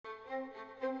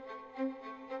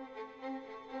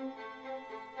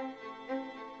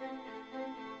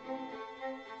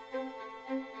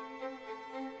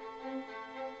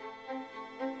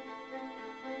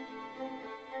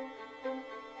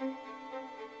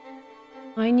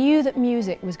I knew that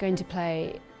music was going to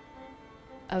play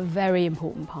a very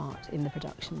important part in the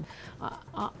production.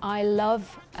 I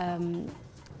love,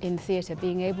 in theatre,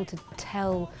 being able to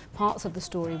tell parts of the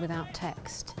story without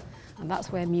text, and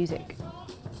that's where music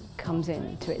comes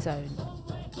in to its own.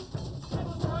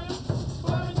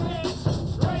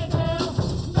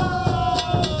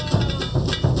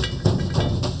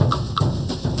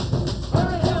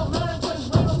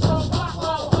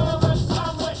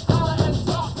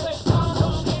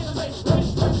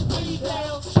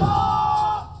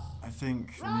 I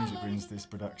think the music brings this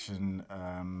production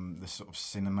this sort of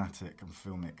cinematic and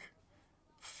filmic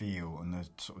feel and the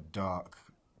sort of dark,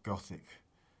 gothic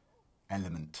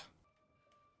element.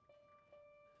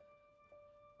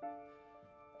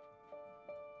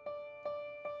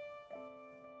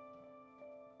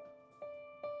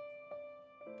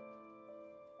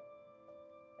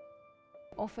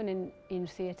 Often in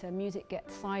theatre, music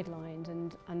gets sidelined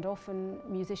and often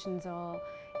musicians are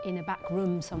in a back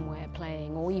room somewhere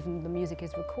playing, or even the music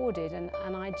is recorded, and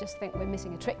I just think we're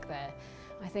missing a trick there.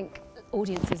 I think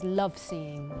audiences love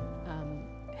seeing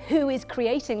who is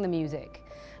creating the music,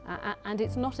 and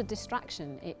it's not a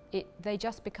distraction. They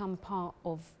just become part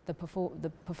of the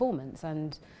performance,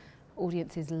 and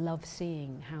audiences love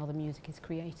seeing how the music is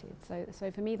created.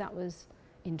 So for me that was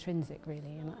intrinsic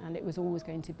really, and it was always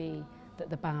going to be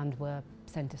that the band were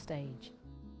centre stage.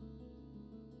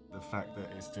 The fact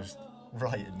that it's just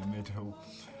right in the middle,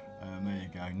 there you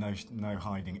go, no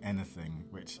hiding anything,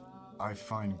 which I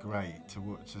find great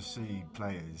to see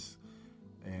players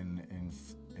in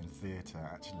theatre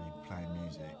actually playing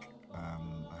music. I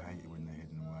hate it when they're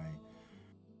hidden away.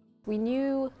 We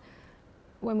knew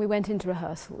when we went into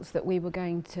rehearsals that we were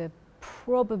going to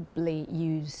probably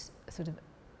use sort of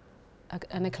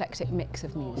an eclectic mix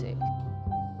of music.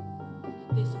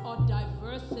 This odd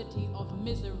diversity of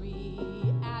misery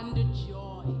and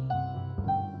joy.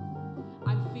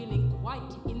 I'm feeling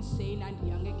quite insane and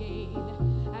young again,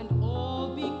 and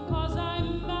all because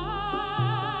I'm mad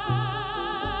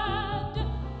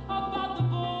about the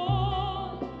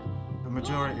boy. The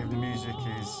majority of the music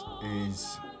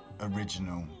is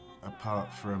original,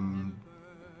 apart from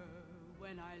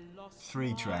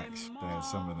 3 tracks.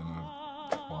 Some of them are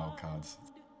wild cards.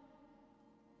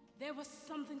 There was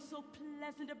something so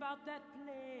pleasant about that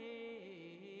place.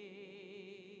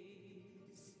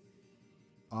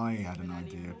 I had an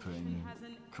idea of putting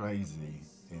Crazy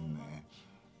in there,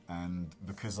 and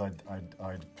because I'd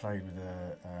played with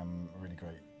a really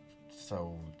great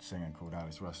soul singer called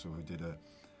Alice Russell, who did a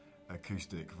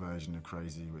acoustic version of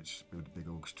Crazy, which with a big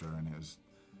orchestra, and it was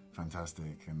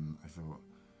fantastic. And I thought,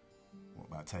 what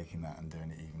about taking that and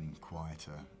doing it even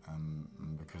quieter? And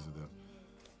because of the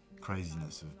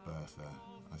craziness of Bertha,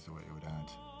 I thought it would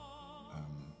add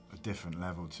a different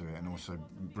level to it, and also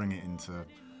bring it into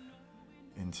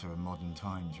modern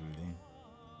times, really.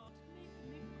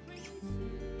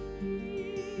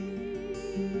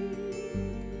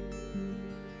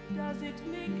 Does it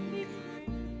make me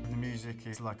crazy? The music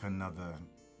is like another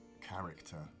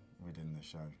character within the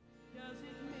show. Does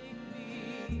it make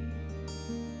me